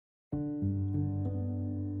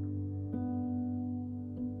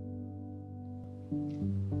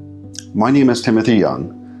My name is Timothy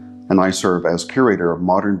Young, and I serve as curator of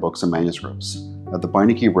modern books and manuscripts at the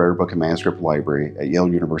Beinecke Rare Book and Manuscript Library at Yale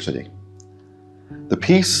University. The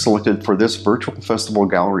piece selected for this virtual festival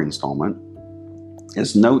gallery installment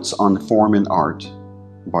is Notes on Form in Art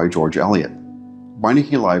by George Eliot.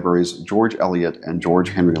 Beinecke Library's George Eliot and George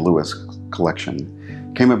Henry Lewis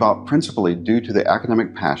collection came about principally due to the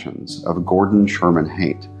academic passions of Gordon Sherman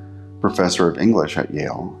Haight, professor of English at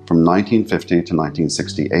Yale from 1950 to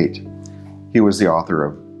 1968. He was the author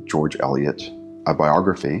of George Eliot, a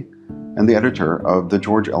biography, and the editor of the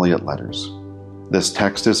George Eliot Letters. This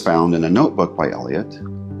text is found in a notebook by Eliot,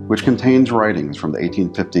 which contains writings from the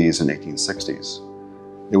 1850s and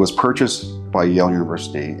 1860s. It was purchased by Yale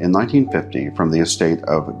University in 1950 from the estate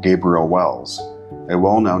of Gabriel Wells, a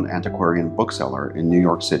well-known antiquarian bookseller in New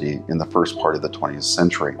York City in the first part of the 20th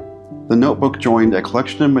century. The notebook joined a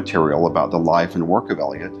collection of material about the life and work of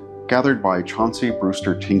Eliot, gathered by Chauncey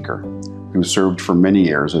Brewster Tinker, who served for many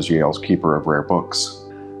years as Yale's keeper of rare books.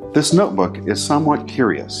 This notebook is somewhat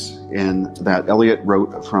curious in that Eliot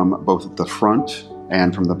wrote from both the front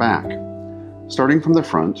and from the back. Starting from the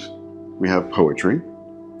front, we have poetry,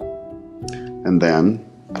 and then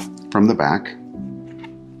from the back,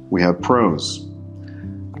 we have prose.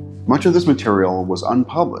 Much of this material was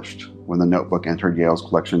unpublished when the notebook entered Yale's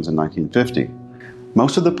collections in 1950.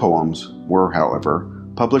 Most of the poems were, however,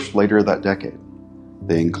 published later that decade.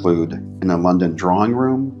 They include In a London Drawing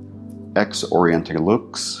Room, Ex Oriente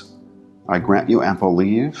Lux, I Grant You Ample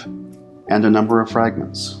Leave, and a number of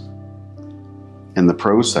fragments. In the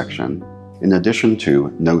prose section, in addition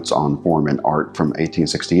to Notes on Form in Art from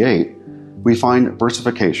 1868, we find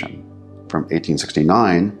versification from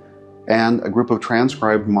 1869 and a group of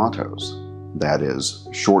transcribed mottos, that is,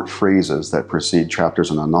 short phrases that precede chapters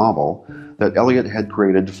in a novel that Eliot had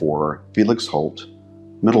created for Felix Holt,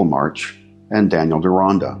 Middlemarch, and Daniel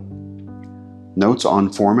Deronda. Notes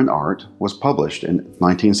on Form in Art was published in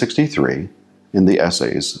 1963 in the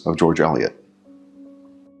Essays of George Eliot.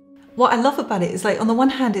 What I love about it is, like, on the one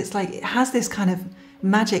hand, it's like it has this kind of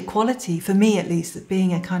magic quality, for me at least,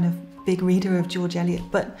 being a kind of big reader of George Eliot,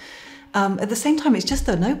 but at the same time, it's just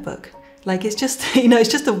a notebook. Like, it's just, you know,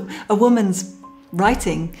 it's just a woman's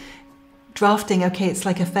writing, drafting. Okay, it's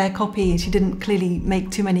like a fair copy. She didn't clearly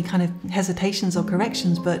make too many kind of hesitations or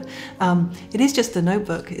corrections, but it is just a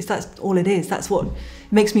notebook. That's all it is. That's what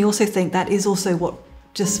makes me also think that is also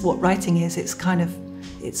what writing is. It's kind of,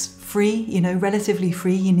 it's free, you know, relatively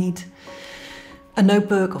free. You need a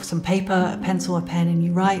notebook or some paper, a pencil, a pen, and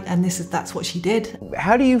you write, and that's what she did.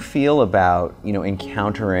 How do you feel about, you know,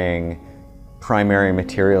 encountering primary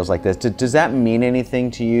materials like this? Does that mean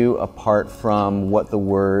anything to you apart from what the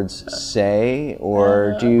words say,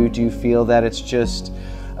 or do you feel that it's just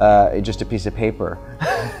a piece of paper?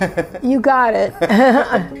 You got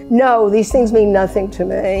it. No, these things mean nothing to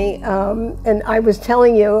me. And I was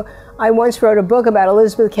telling you, I once wrote a book about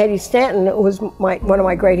Elizabeth Cady Stanton, who was one of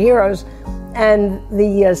my great heroes, and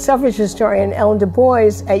the suffrage historian Ellen Du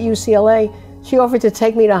Bois at UCLA, she offered to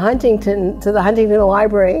take me to the Huntington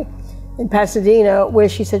Library in Pasadena, where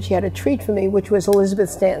she said she had a treat for me, which was Elizabeth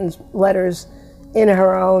Stanton's letters in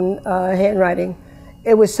her own handwriting.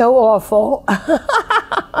 It was so awful.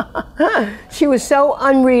 She was so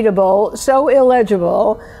unreadable, so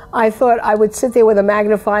illegible. I thought I would sit there with a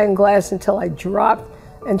magnifying glass until I dropped.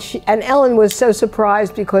 And Ellen was so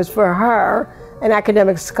surprised, because for her, an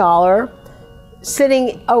academic scholar,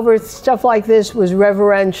 sitting over stuff like this was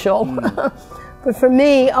reverential. But for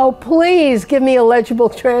me, oh, please give me a legible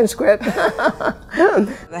transcript.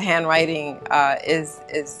 The handwriting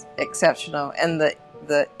is exceptional, and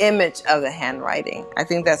the image of the handwriting. I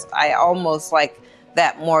think I almost like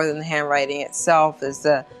that more than the handwriting itself, is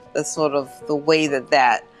the sort of the way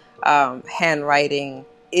that handwriting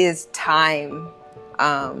is time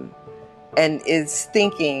and is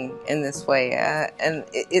thinking in this way. And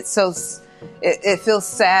it feels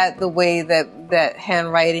sad the way that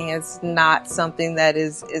handwriting is not something that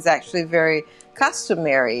is actually very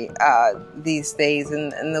customary these days,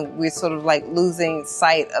 and we're sort of like losing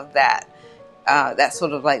sight of that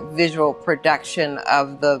sort of like visual production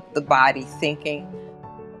of the body thinking.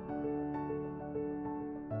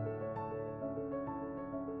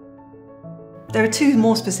 There are two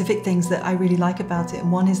more specific things that I really like about it, and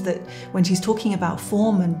one is that when she's talking about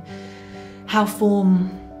form and how form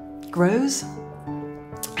grows,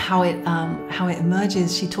 how it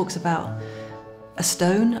emerges, she talks about a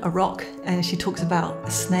stone, a rock, and she talks about a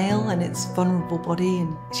snail and its vulnerable body,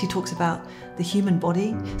 and she talks about the human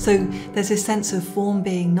body. So there's this sense of form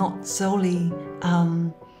being not solely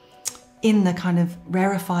in the kind of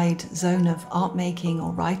rarefied zone of art making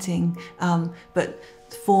or writing, but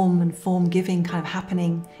form and form giving kind of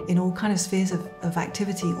happening in all kind of spheres of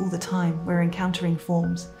activity all the time. We're encountering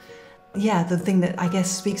forms. Yeah, the thing that I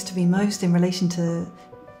guess speaks to me most in relation to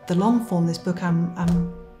the long form, this book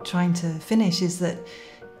I'm trying to finish, is that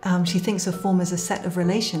she thinks of form as a set of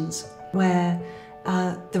relations where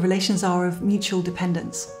the relations are of mutual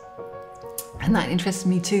dependence. And that interests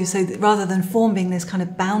me too. So that rather than form being this kind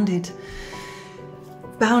of bounded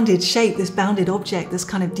shape, this bounded object that's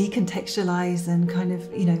kind of decontextualized and kind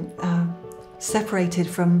of, you know, separated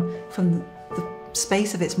from the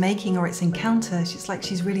space of its making or its encounter,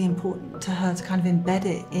 she's really important to her to kind of embed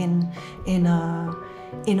it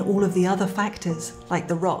in all of the other factors, like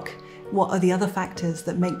the rock. What are the other factors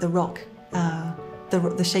that make the rock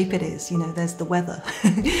the shape it is? You know, there's the weather,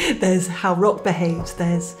 there's how rock behaves,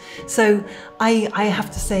 so I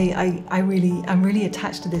have to say I'm really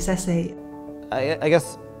attached to this essay. I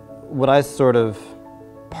guess what I sort of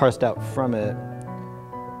parsed out from it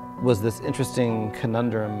was this interesting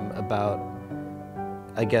conundrum about,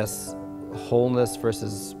 I guess, wholeness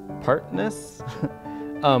versus partness.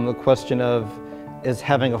 The question of, is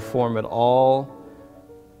having a form at all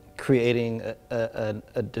creating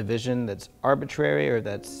a division that's arbitrary or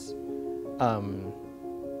that's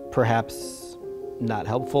perhaps not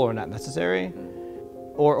helpful or not necessary?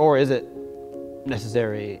 Or is it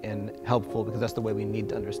necessary and helpful because that's the way we need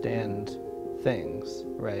to understand things,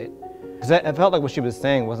 right? Because I felt like what she was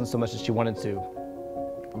saying wasn't so much that she wanted to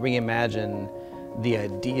reimagine the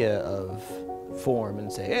idea of form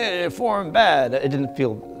and say, hey, form bad. It didn't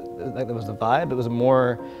feel like there was a vibe. It was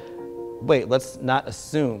more, wait, let's not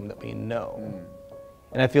assume that we know.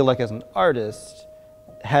 And I feel like as an artist,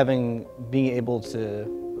 being able to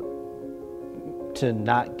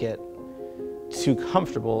not get too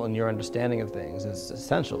comfortable in your understanding of things is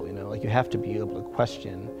essential, you know? Like, you have to be able to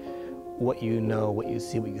question what you know, what you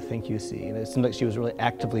see, what you think you see. And it seemed like she was really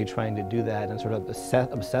actively trying to do that and sort of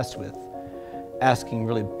obsessed with asking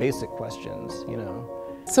really basic questions, you know?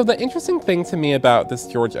 So the interesting thing to me about this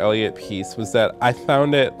George Eliot piece was that I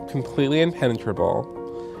found it completely impenetrable,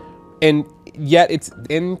 and yet its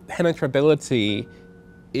impenetrability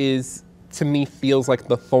is, to me, feels like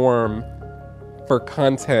the form for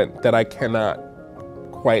content that I cannot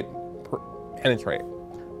quite penetrate.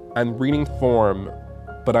 I'm reading form,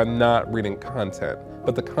 but I'm not reading content.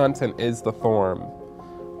 But the content is the form,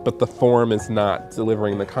 but the form is not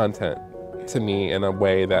delivering the content to me in a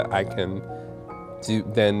way that I can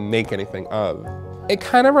then make anything of. It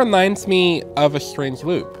kind of reminds me of A Strange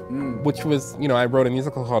Loop, which was, you know, I wrote a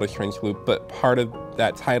musical called A Strange Loop, but part of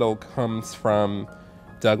that title comes from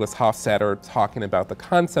Douglas Hofstadter talking about the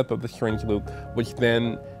concept of the strange loop, which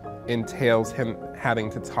then entails him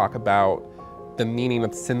having to talk about the meaning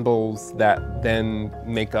of symbols that then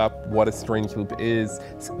make up what a strange loop is,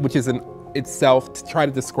 which is in itself, to try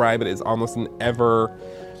to describe it, is almost an ever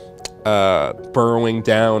burrowing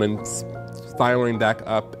down and spiraling back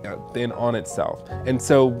up in on itself. And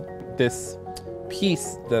so this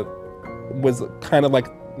piece that was kind of like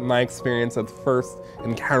my experience of first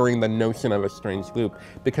encountering the notion of a strange loop,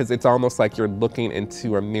 because it's almost like you're looking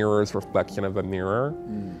into a mirror's reflection of a mirror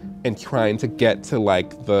and trying to get to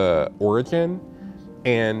like the origin.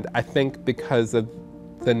 And I think because of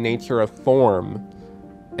the nature of form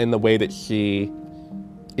and the way that she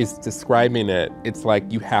is describing it, it's like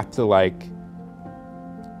you have to like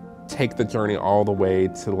take the journey all the way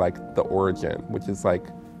to like the origin, which is like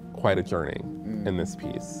quite a journey in this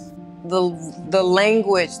piece. The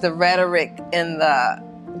language, the rhetoric in the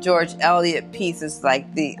George Eliot piece is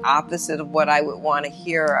like the opposite of what I would want to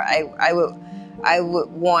hear. I would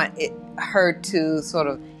want her to sort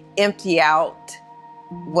of empty out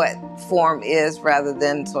what form is rather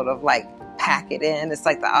than sort of like pack it in. It's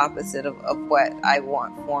like the opposite of what I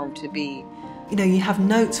want form to be. You know, you have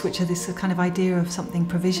notes, which are this kind of idea of something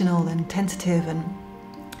provisional and tentative,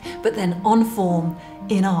 but then on form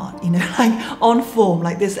in art, you know, like on form,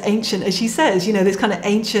 like this ancient, as she says, you know, this kind of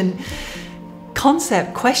ancient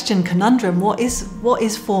concept, question, conundrum. What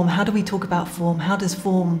is form? How do we talk about form? How does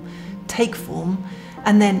form take form?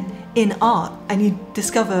 And then in art, and you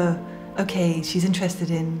discover, okay, she's interested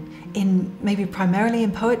in maybe primarily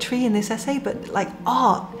in poetry in this essay, but like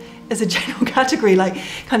art as a general category, like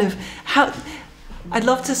kind of how, I'd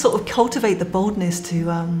love to sort of cultivate the boldness to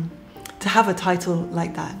have a title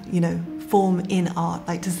like that, you know, form in art,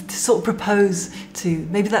 like to sort of propose to,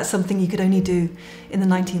 maybe that's something you could only do in the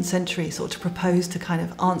 19th century, sort of to propose to kind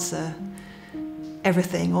of answer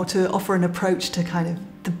everything, or to offer an approach to kind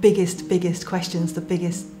of the biggest questions, the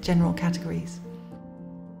biggest general categories.